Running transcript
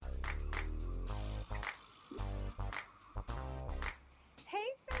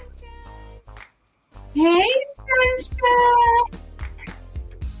Hey, Sunshine.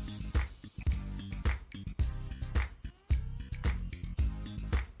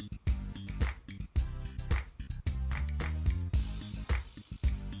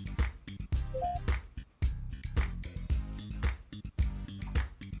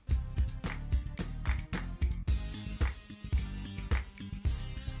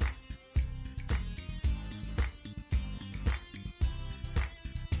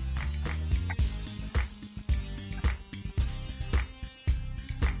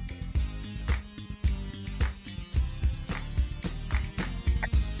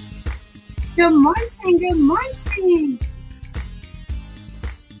 Good morning. Good morning.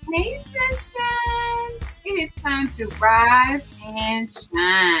 Hey, Sunshine. It is time to rise and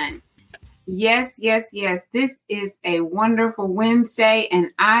shine. Yes, yes, yes. This is a wonderful Wednesday, and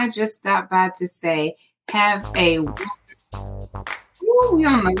I just stopped by to say, have a Ooh, we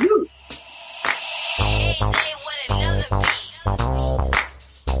on the loop.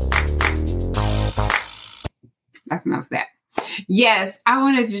 That's enough of that. Yes, I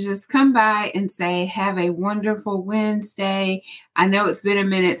wanted to just come by and say, have a wonderful Wednesday. I know it's been a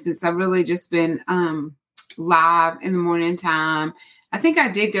minute since I've really just been live in the morning time. I think I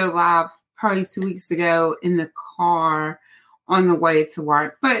did go live probably 2 weeks ago in the car on the way to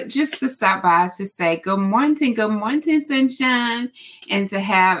work, but just to stop by to say good morning, sunshine, and to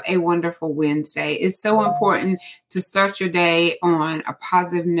have a wonderful Wednesday. It's so important to start your day on a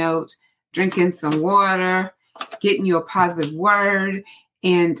positive note, drinking some water, getting you a positive word.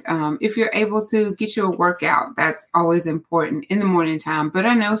 And if you're able to get you a workout, that's always important in the morning time. But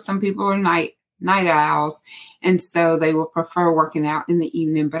I know some people are night owls, and so they will prefer working out in the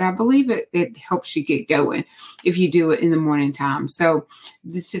evening. But I believe it helps you get going if you do it in the morning time. So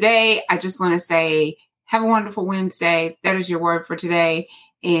today, I just want to say, have a wonderful Wednesday. That is your word for today.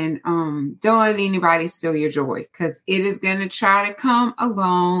 And don't let anybody steal your joy, because it is going to try to come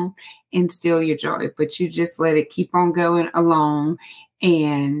along and steal your joy. But you just let it keep on going along,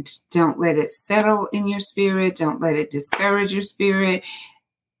 and don't let it settle in your spirit. Don't let it discourage your spirit.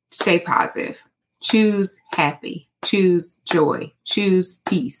 Stay positive. Choose happy. Choose joy. Choose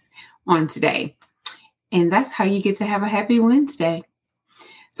peace on today. And that's how you get to have a happy Wednesday.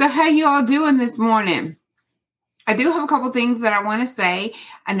 So how you all doing this morning? I do have a couple things that I want to say.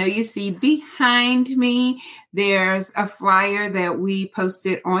 I know you see behind me, there's a flyer that we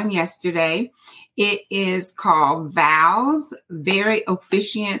posted on yesterday. It is called Vows, Very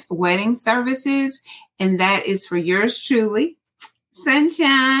Officiant Wedding Services, and that is for yours truly,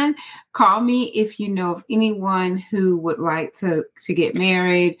 Sunshine. Call me if you know of anyone who would like to get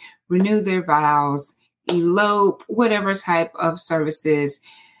married, renew their vows, elope, whatever type of services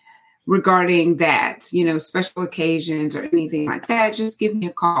regarding that, special occasions or anything like that. Just give me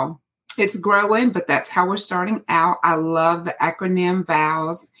a call. It's growing, but that's how we're starting out. I love the acronym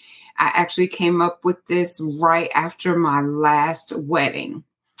Vows. I actually came up with this right after my last wedding.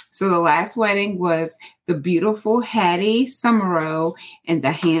 So the last wedding was the beautiful Hattie Summerow and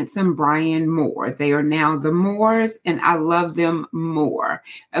the handsome Brian Moore. They are now the Moores, and I love them more.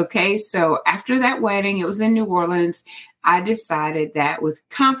 Okay, so after that wedding, it was in New Orleans, I decided that with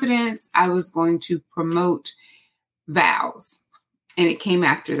confidence, I was going to promote Vows. And it came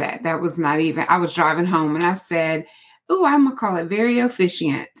after that. That was not even, I was driving home and I said, ooh, I'm going to call it Very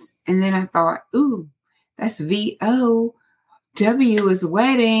Officiant. And then I thought, ooh, that's VO. W is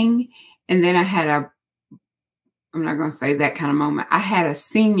wedding. And then I had I'm not going to say that kind of moment. I had a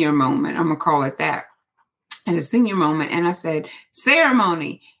senior moment. I'm going to call it that. And a senior moment. And I said,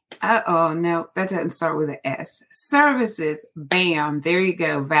 ceremony. Uh-oh, no, that doesn't start with an S. Services, bam, there you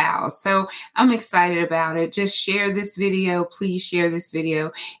go, Vows. So I'm excited about it. Just share this video. Please share this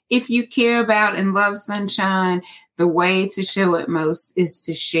video. If you care about and love Sunshine, the way to show it most is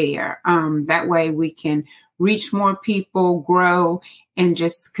to share. That way we can reach more people, grow, and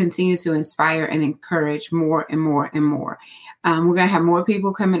just continue to inspire and encourage more and more and more. We're going to have more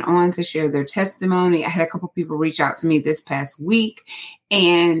people coming on to share their testimony. I had a couple people reach out to me this past week.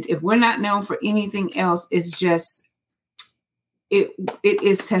 And if we're not known for anything else, it's just, it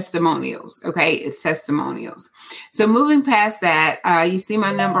is testimonials. Okay. It's testimonials. So moving past that, you see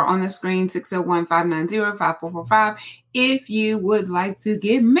my number on the screen, 601-590-5445. If you would like to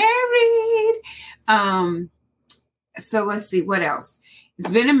get married. So let's see what else. It's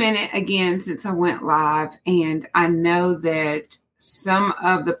been a minute again since I went live, and I know that some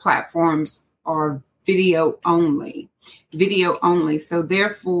of the platforms are video only. So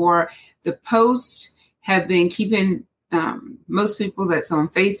therefore, the posts have been keeping most people that's on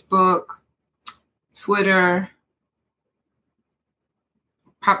Facebook, Twitter,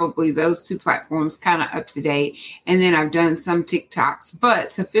 probably those two platforms kind of up to date. And then I've done some TikToks. But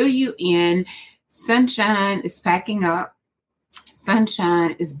to fill you in, Sunshine is packing up.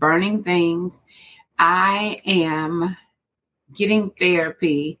 Sunshine is burning things. I am getting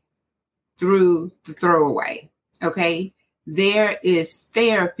therapy through the throwaway. Okay. There is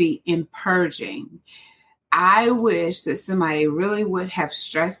therapy in purging. I wish that somebody really would have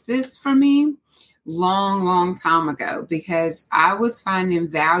stressed this for me long time ago, because I was finding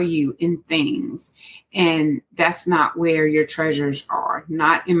value in things, and that's not where your treasures are,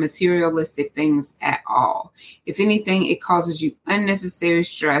 not in materialistic things at all. If anything, it causes you unnecessary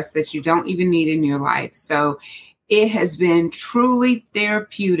stress that you don't even need in your life. So it has been truly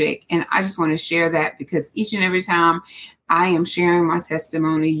therapeutic, and I just want to share that, because each and every time I am sharing my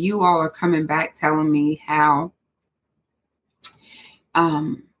testimony, you all are coming back telling me how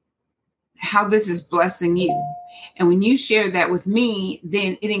this is blessing you. And when you share that with me,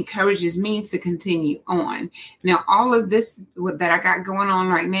 then it encourages me to continue on. Now, all of this that I got going on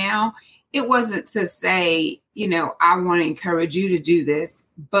right now, it wasn't to say, I want to encourage you to do this,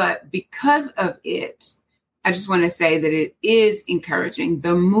 but because of it, I just want to say that it is encouraging.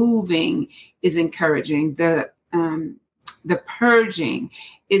 The moving is encouraging. The purging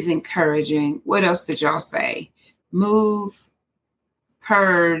is encouraging. What else did y'all say? Move,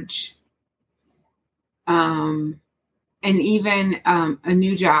 purge, and even a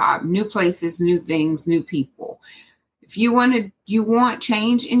new job, new places, new things, new people. If you want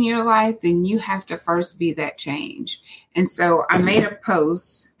change in your life, then you have to first be that change. And so I made a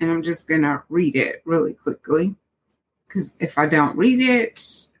post, and I'm just going to read it really quickly, because if I don't read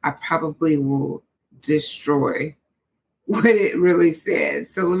it, I probably will destroy what it really said.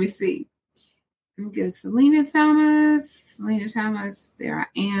 So let me see. Let me go Selena Thomas. Selena Thomas, there I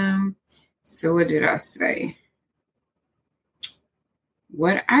am. So what did I say?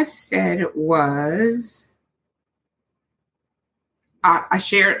 What I said was, I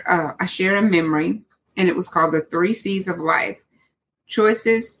shared a memory, and it was called The 3 C's of Life: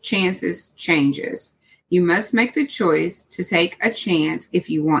 choices, chances, changes. You must make the choice to take a chance if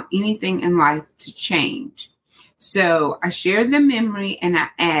you want anything in life to change. So I shared the memory, and I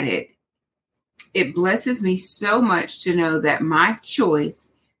added, it blesses me so much to know that my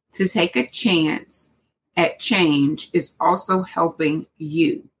choice to take a chance at change is also helping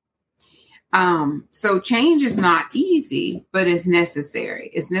you. So change is not easy, but it's necessary.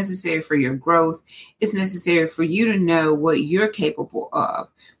 It's necessary for your growth. It's necessary for you to know what you're capable of.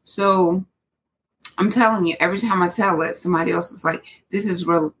 So I'm telling you, every time I tell it, somebody else is like, this has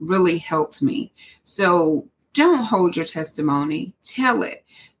really helped me. So don't hold your testimony. Tell it.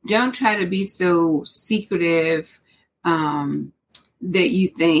 Don't try to be so secretive that you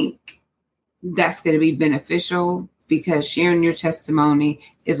think that's going to be beneficial, because sharing your testimony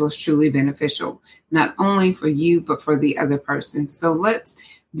is what's truly beneficial, not only for you, but for the other person. So let's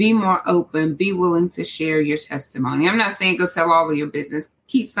be more open, be willing to share your testimony. I'm not saying go tell all of your business.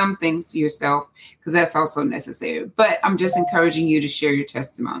 Keep some things to yourself, because that's also necessary. But I'm just encouraging you to share your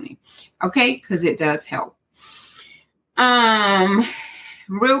testimony, okay? Because it does help.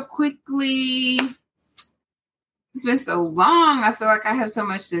 Real quickly, it's been so long. I feel like I have so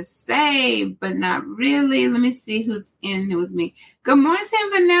much to say, but not really. Let me see who's in with me. Good morning,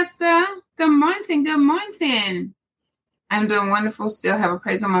 Vanessa. Good morning. Good morning. I'm doing wonderful. Still have a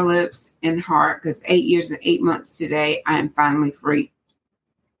praise on my lips and heart, because 8 years and 8 months today, I am finally free.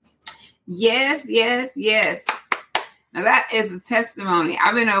 Yes. Now that is a testimony.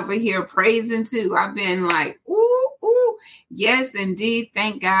 I've been over here praising too. I've been like, ooh. Yes, indeed.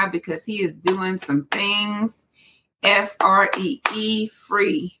 Thank God, because he is doing some things.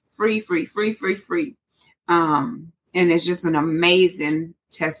 Free. And it's just an amazing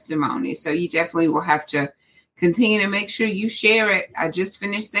testimony. So you definitely will have to continue to make sure you share it. I just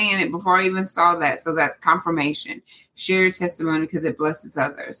finished saying it before I even saw that. So that's confirmation. Share your testimony, because it blesses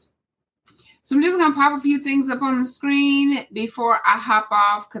others. So I'm just going to pop a few things up on the screen before I hop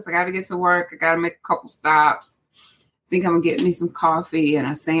off, because I got to get to work. I got to make a couple stops. I think I'm going to get me some coffee and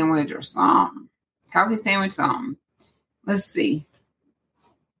a sandwich or something. Coffee sandwich, something. Let's see.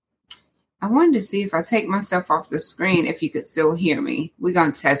 I wanted to see if I take myself off the screen, if you could still hear me. We're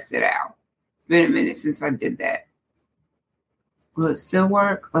going to test it out. It's been a minute since I did that. Will it still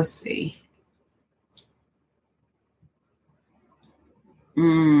work? Let's see.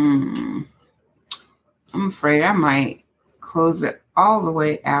 I'm afraid I might close it all the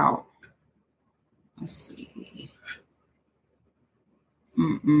way out. Let's see.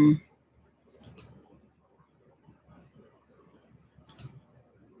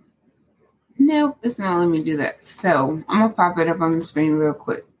 Nope, it's not letting me do that. So I'm going to pop it up on the screen real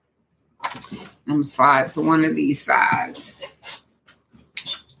quick. I'm going to slide to one of these sides.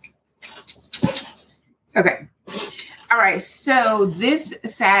 Okay. All right. So this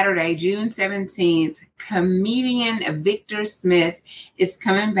Saturday, June 17th, comedian Victor Smith is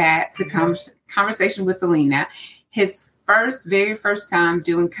coming back to Conversation with Selena. His very first time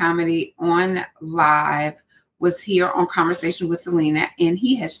doing comedy on live was here on Conversation with Selena, and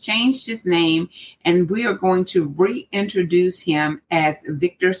he has changed his name, and we are going to reintroduce him as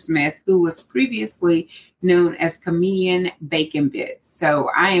Victor Smith, who was previously known as comedian Bacon Bits.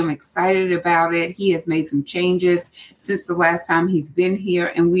 So I am excited about it. He has made some changes since the last time he's been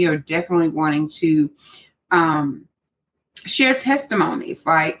here, and we are definitely wanting to share testimonies.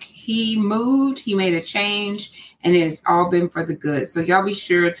 Like, he moved, he made a change, and it has all been for the good. So y'all be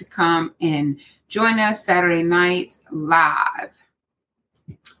sure to come and join us Saturday night live,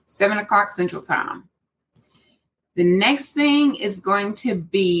 7:00 Central Time. The next thing is going to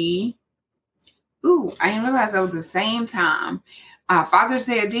be, I didn't realize that was the same time. Father's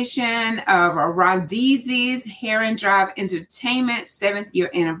Day edition of Rodizi's Heron Drive Entertainment 7th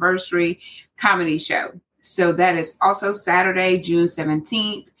year anniversary comedy show. So that is also Saturday, June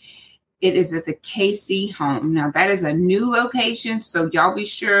 17th. It is at the KC Home. Now, that is a new location, so y'all be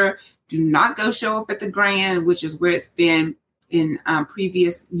sure, do not go show up at the Grand, which is where it's been in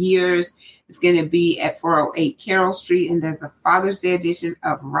previous years. It's going to be at 408 Carroll Street, and there's a Father's Day edition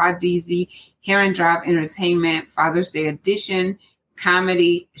of Rodizi Heron Drive Entertainment Father's Day edition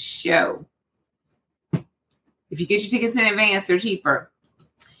comedy show. If you get your tickets in advance, they're cheaper.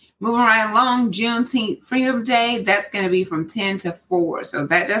 Moving right along, Juneteenth Freedom Day, that's going to be from 10 to 4. So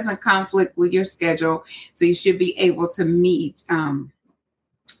that doesn't conflict with your schedule. So you should be able to meet us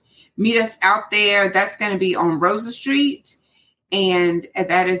out there. That's going to be on Rosa Street. And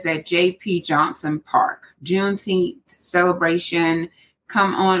that is at J.P. Johnson Park. Juneteenth celebration.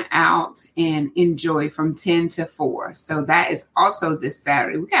 Come on out and enjoy from 10 to 4. So that is also this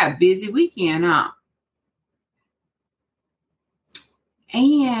Saturday. We got a busy weekend, huh?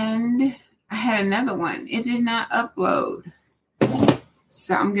 And I had another one. It did not upload.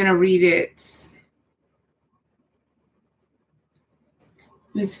 So I'm going to read it.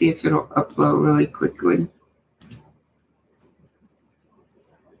 Let me see if it'll upload really quickly.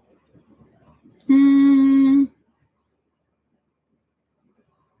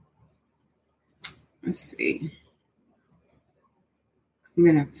 Let's see. I'm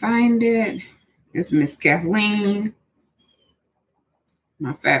going to find it. It's Miss Kathleen.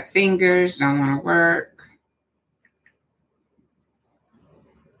 My fat fingers don't want to work.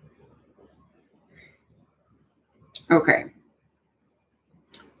 Okay.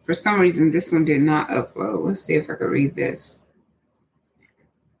 For some reason, this one did not upload. Let's see if I can read this.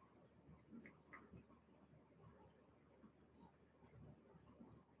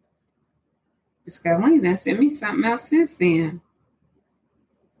 Miss Kathleen sent me something else since then.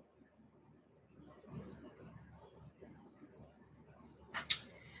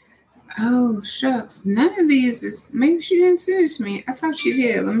 Oh, shucks. None of these is, maybe she didn't send it to me. I thought she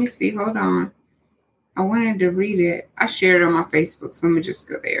did. Let me see. Hold on. I wanted to read it. I shared it on my Facebook, so let me just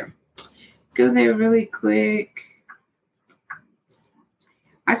go there. Go there really quick.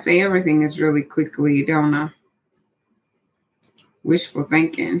 I say everything is really quickly, don't I? Wishful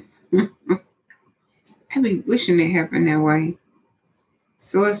thinking. I be wishing it happened that way.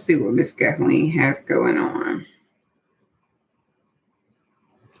 So let's see what Miss Kathleen has going on.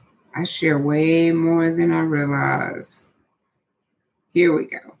 I share way more than I realize. Here we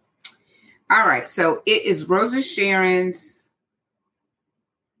go. All right, so it is Rosa Sharon's.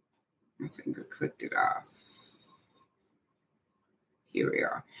 My finger clicked it off. Here we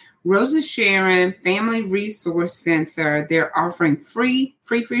are. Rosa Sharon Family Resource Center. They're offering free.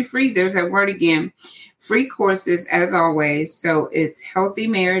 There's that word again. Free courses as always. So it's healthy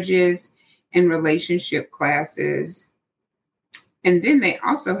marriages and relationship classes. And then they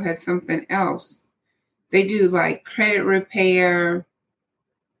also have something else. They do like credit repair.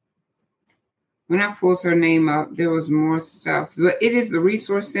 When I pulled her name up, there was more stuff. But it is the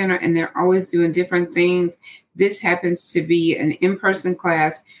Resource Center, and they're always doing different things. This happens to be an in-person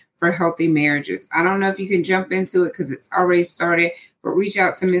class for healthy marriages. I don't know if you can jump into it because it's already started, but reach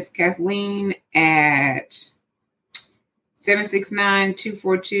out to Miss Kathleen at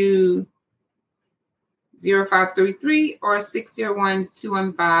 769-242-0533 or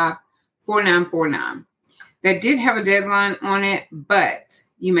 601-215-4949. That did have a deadline on it, but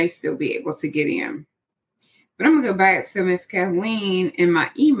you may still be able to get in. But I'm going to go back to Miss Kathleen in my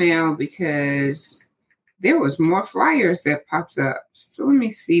email because there was more flyers that pops up. So let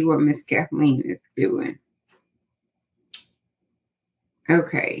me see what Miss Kathleen is doing.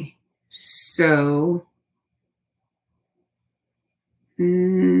 Okay. So,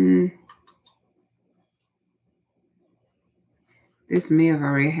 this may have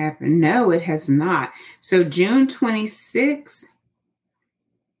already happened. No, it has not. So June 26th,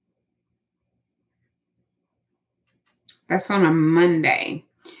 that's on a Monday.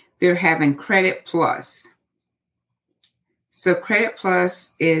 They're having Credit Plus. So Credit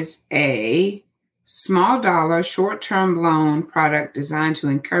Plus is a small dollar short-term loan product designed to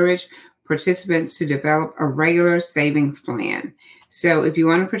encourage participants to develop a regular savings plan. So if you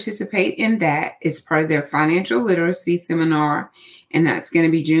want to participate in that, it's part of their financial literacy seminar, and that's going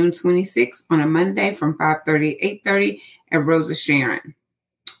to be June 26th on a Monday from 5:30 to 8:30 at Rosa Sharon.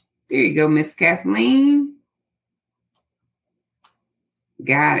 There you go, Miss Kathleen.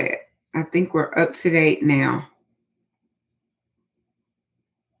 Got it. I think we're up to date now.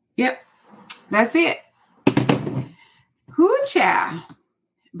 Yep, that's it. Hoo-cha.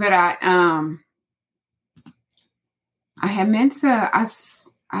 But I had meant to, I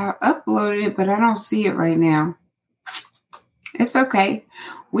uploaded it, but I don't see it right now. It's okay.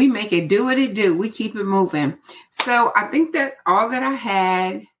 We make it do what it do. We keep it moving. So I think that's all that I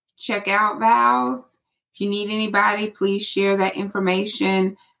had. Check out Vows. If you need anybody, please share that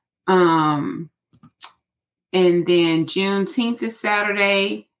information. And then Juneteenth is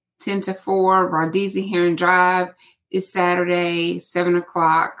Saturday, 10 to 4. Rhodesi Heron Drive is Saturday, 7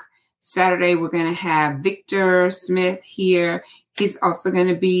 o'clock. Saturday, we're going to have Victor Smith here. He's also going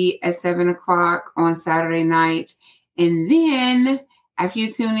to be at 7 o'clock on Saturday night. And then after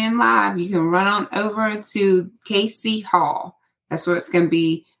you tune in live, you can run on over to KC Hall. That's where it's going to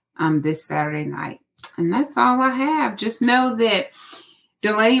be this Saturday night. And that's all I have. Just know that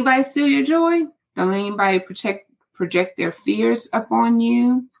don't let anybody steal your joy. Don't let anybody project their fears upon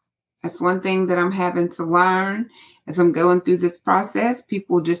you. That's one thing that I'm having to learn as I'm going through this process.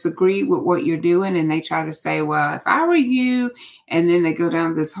 People disagree with what you're doing and they try to say, well, if I were you, and then they go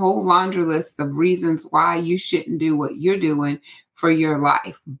down this whole laundry list of reasons why you shouldn't do what you're doing for your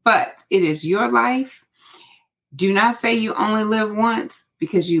life. But it is your life. Do not say you only live once,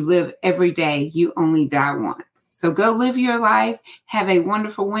 because you live every day. You only die once. So go live your life. Have a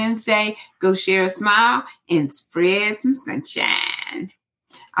wonderful Wednesday. Go share a smile and spread some sunshine.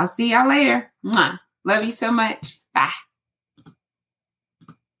 I'll see y'all later. Mwah. Love you so much. Bye.